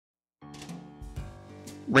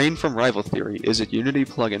Rain from Rival Theory is a Unity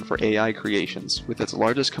plugin for AI creations, with its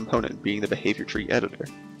largest component being the behavior tree editor.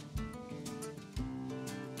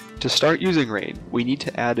 To start using Rain, we need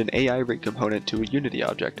to add an AI rig component to a Unity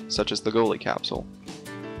object, such as the Goalie capsule.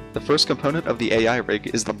 The first component of the AI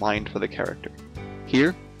rig is the mind for the character.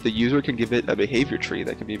 Here, the user can give it a behavior tree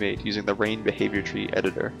that can be made using the Rain behavior tree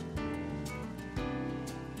editor.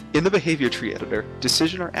 In the behavior tree editor,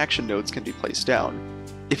 decision or action nodes can be placed down.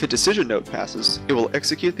 If a decision node passes, it will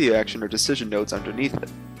execute the action or decision nodes underneath it.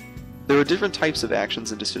 There are different types of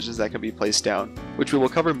actions and decisions that can be placed down, which we will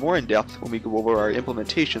cover more in depth when we go over our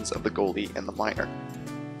implementations of the Goalie and the miner.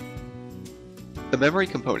 The memory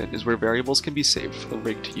component is where variables can be saved for the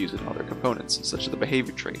rig to use in other components, such as the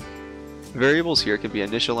behavior tree. Variables here can be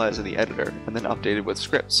initialized in the editor and then updated with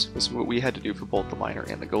scripts, which is what we had to do for both the miner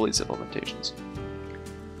and the Goalie's implementations.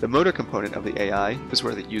 The motor component of the AI is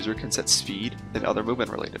where the user can set speed and other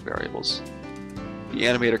movement-related variables. The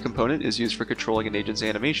animator component is used for controlling an agent's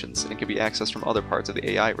animations and can be accessed from other parts of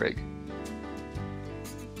the AI rig.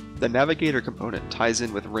 The navigator component ties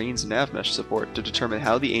in with Rain's navmesh support to determine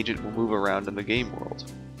how the agent will move around in the game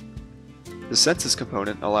world. The senses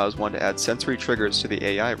component allows one to add sensory triggers to the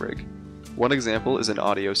AI rig. One example is an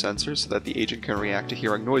audio sensor so that the agent can react to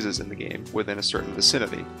hearing noises in the game within a certain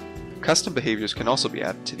vicinity. Custom behaviors can also be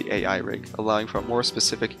added to the AI rig, allowing for a more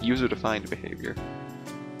specific user-defined behavior.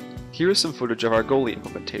 Here is some footage of our Goalie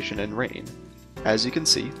implementation in Rain. As you can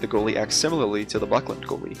see, the Goalie acts similarly to the Buckland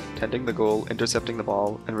Goalie, tending the goal, intercepting the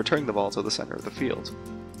ball, and returning the ball to the center of the field.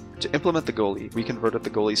 To implement the Goalie, we converted the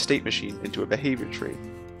Goalie's state machine into a behavior tree.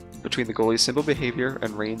 Between the Goalie's simple behavior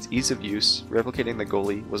and Rain's ease of use, replicating the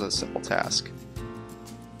Goalie was a simple task.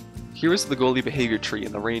 Here is the Goalie behavior tree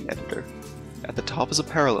in the Rain editor. At the top is a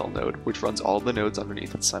parallel node, which runs all the nodes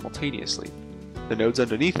underneath it simultaneously. The nodes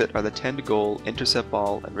underneath it are the tend goal, intercept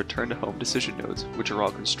ball, and return to home decision nodes, which are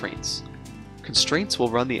all constraints. Constraints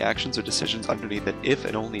will run the actions or decisions underneath it if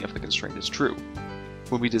and only if the constraint is true.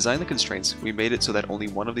 When we designed the constraints, we made it so that only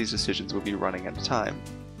one of these decisions would be running at a time.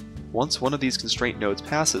 Once one of these constraint nodes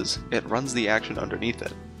passes, it runs the action underneath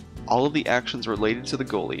it. All of the actions related to the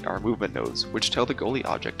Goalie are movement nodes, which tell the Goalie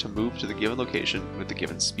object to move to the given location with the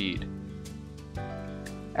given speed.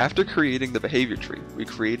 After creating the behavior tree, we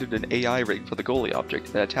created an AI rig for the Goalie object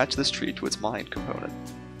and attached this tree to its mind component.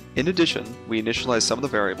 In addition, we initialized some of the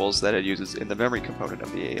variables that it uses in the memory component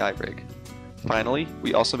of the AI rig. Finally,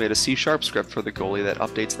 we also made a C# script for the Goalie that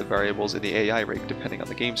updates the variables in the AI rig depending on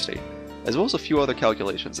the game state, as well as a few other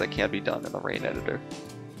calculations that can be done in the Rain editor.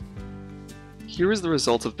 Here is the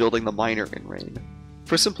result of building the miner in Rain.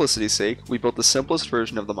 For simplicity's sake, we built the simplest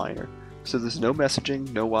version of the miner, so there's no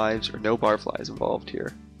messaging, no wives, or no barflies involved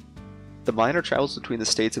here. The miner travels between the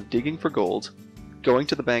states of digging for gold, going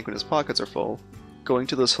to the bank when his pockets are full, going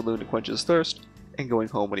to the saloon to quench his thirst, and going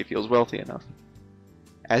home when he feels wealthy enough.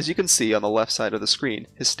 As you can see on the left side of the screen,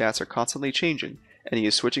 his stats are constantly changing, and he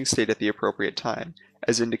is switching state at the appropriate time,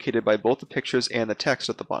 as indicated by both the pictures and the text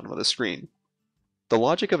at the bottom of the screen. The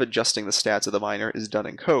logic of adjusting the stats of the miner is done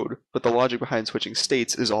in code, but the logic behind switching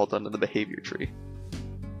states is all done in the behavior tree.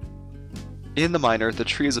 In the miner, the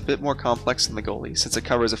tree is a bit more complex than the Goalie since it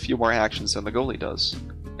covers a few more actions than the Goalie does.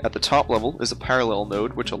 At the top level is a parallel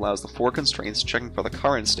node which allows the 4 constraints checking for the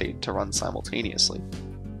current state to run simultaneously.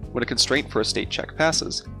 When a constraint for a state check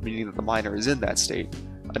passes, meaning that the miner is in that state,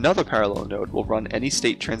 another parallel node will run any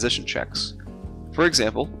state transition checks. For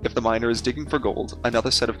example, if the miner is digging for gold,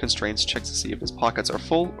 another set of constraints checks to see if his pockets are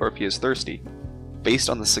full or if he is thirsty. Based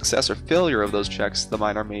on the success or failure of those checks, the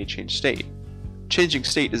miner may change state. Changing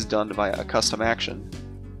state is done via a custom action.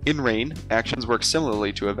 In Rain, actions work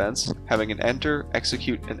similarly to events, having an enter,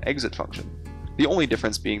 execute, and exit function. The only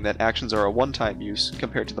difference being that actions are a one-time use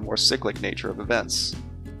compared to the more cyclic nature of events.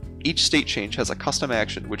 Each state change has a custom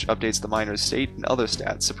action which updates the miner's state and other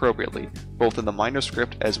stats appropriately, both in the miner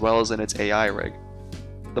script as well as in its AI rig.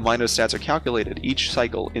 The miner's stats are calculated each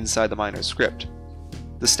cycle inside the miner's script.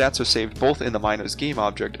 The stats are saved both in the miner's game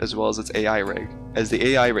object as well as its AI rig, as the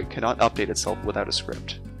AI rig cannot update itself without a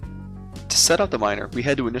script. To set up the miner, we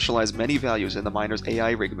had to initialize many values in the miner's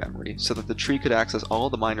AI rig memory so that the tree could access all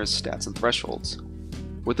of the miner's stats and thresholds.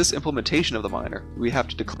 With this implementation of the miner, we have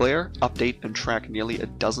to declare, update, and track nearly a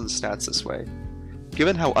dozen stats this way.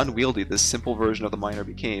 Given how unwieldy this simple version of the miner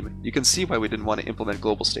became, you can see why we didn't want to implement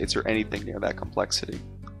global states or anything near that complexity.